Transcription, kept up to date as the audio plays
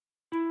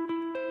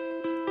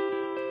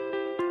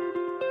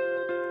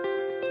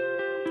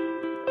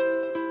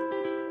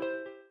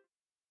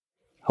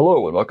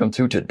Hello and welcome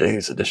to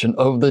today's edition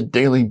of the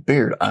Daily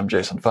Beard. I'm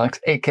Jason Fox,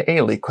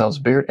 aka Lee Cloud's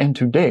Beard, and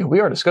today we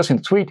are discussing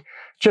the tweet,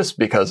 just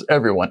because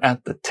everyone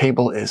at the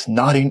table is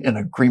nodding in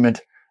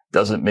agreement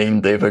doesn't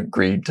mean they've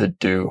agreed to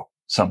do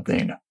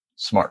something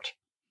smart.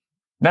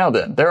 Now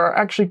then, there are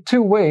actually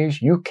two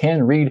ways you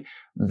can read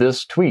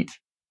this tweet.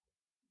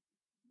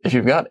 If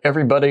you've got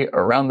everybody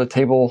around the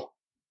table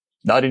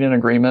nodding in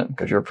agreement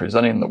because you're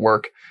presenting the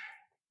work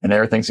and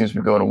everything seems to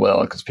be going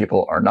well because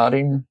people are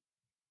nodding,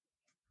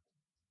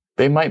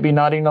 they might be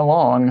nodding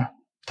along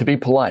to be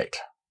polite.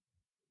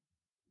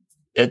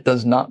 It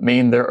does not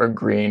mean they're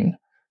agreeing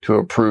to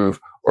approve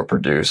or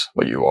produce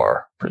what you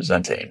are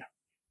presenting.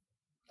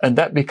 And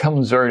that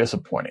becomes very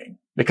disappointing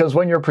because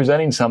when you're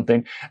presenting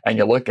something and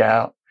you look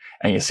out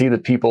and you see the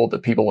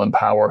people in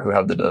power who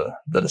have the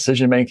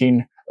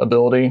decision-making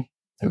ability,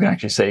 who can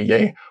actually say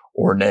yay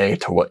or nay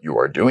to what you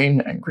are doing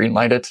and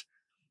greenlight it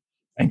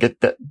and get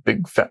that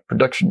big fat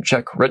production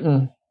check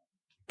written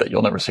that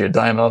you'll never see a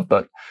dime of,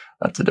 but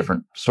that's a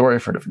different story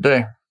for a different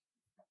day.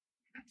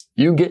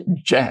 You get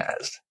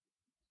jazzed.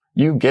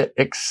 You get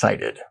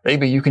excited.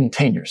 Maybe you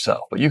contain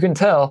yourself, but you can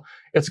tell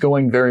it's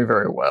going very,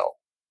 very well.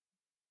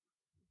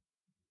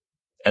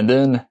 And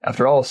then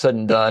after all is said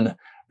and done,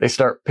 they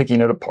start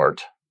picking it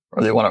apart,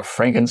 or they want to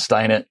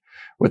Frankenstein it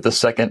with the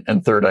second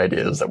and third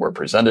ideas that were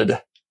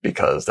presented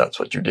because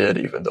that's what you did,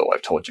 even though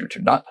I've told you to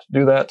not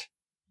do that.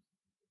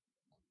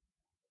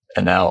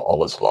 And now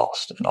all is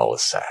lost and all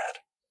is sad.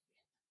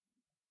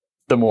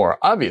 The more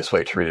obvious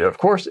way to read it, of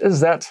course,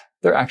 is that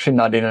they're actually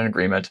nodding in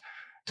agreement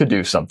to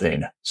do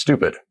something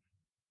stupid.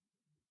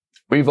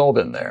 We've all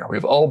been there.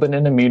 We've all been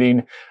in a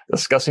meeting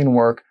discussing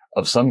work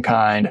of some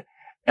kind,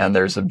 and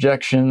there's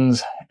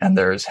objections, and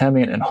there's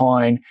hemming and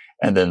hawing,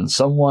 and then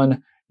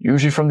someone,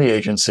 usually from the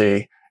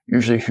agency,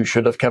 usually who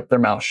should have kept their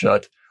mouth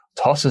shut,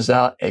 tosses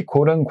out a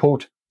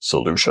quote-unquote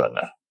solution.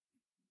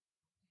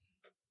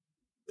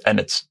 And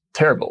it's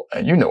terrible,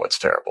 and you know it's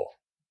terrible.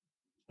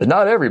 But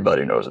not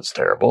everybody knows it's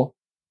terrible.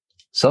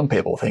 Some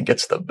people think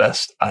it's the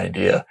best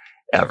idea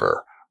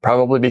ever,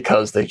 probably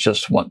because they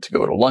just want to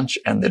go to lunch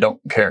and they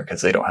don't care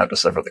because they don't have to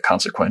suffer the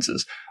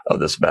consequences of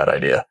this bad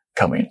idea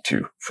coming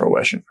to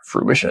fruition.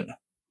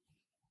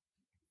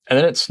 And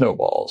then it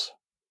snowballs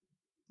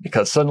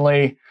because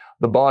suddenly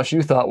the boss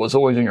you thought was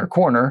always in your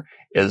corner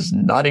is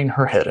nodding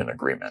her head in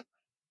agreement.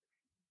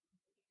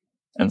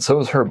 And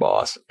so is her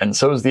boss, and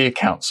so is the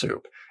account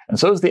soup, and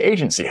so is the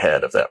agency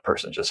head if that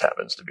person just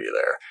happens to be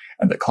there.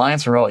 And the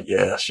clients are all,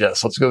 yes,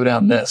 let's go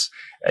down this.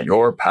 And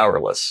you're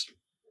powerless.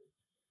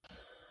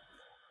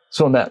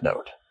 So on that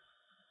note,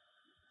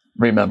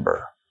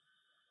 remember,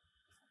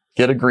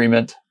 get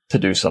agreement to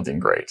do something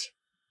great.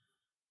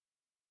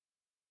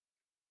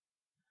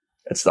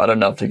 It's not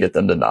enough to get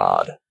them to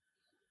nod.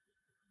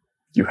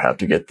 You have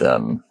to get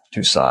them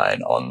to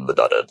sign on the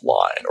dotted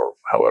line, or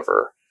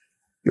however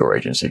your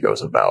agency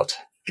goes about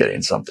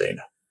getting something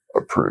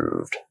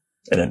approved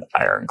in an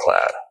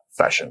ironclad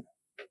fashion.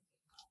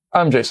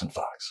 I'm Jason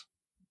Fox.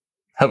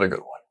 Have a good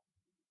one.